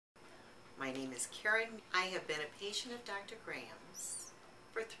My name is Karen. I have been a patient of Dr. Graham's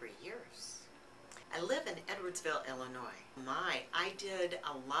for 3 years. I live in Edwardsville, Illinois. I did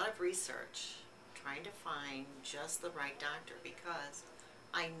a lot of research trying to find just the right doctor because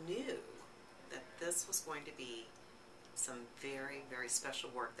I knew that this was going to be some very, very special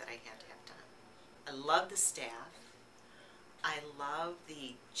work that I had to have done. I love the staff. I love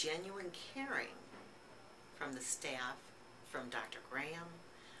the genuine caring from the staff, from Dr. Graham.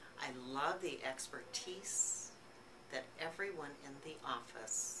 I love the expertise that everyone in the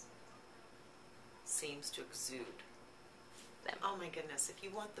office seems to exude. Oh my goodness, if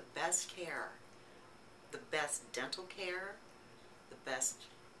you want the best care, the best dental care, the best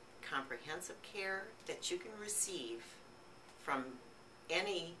comprehensive care that you can receive from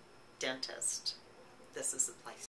any dentist, this is the place.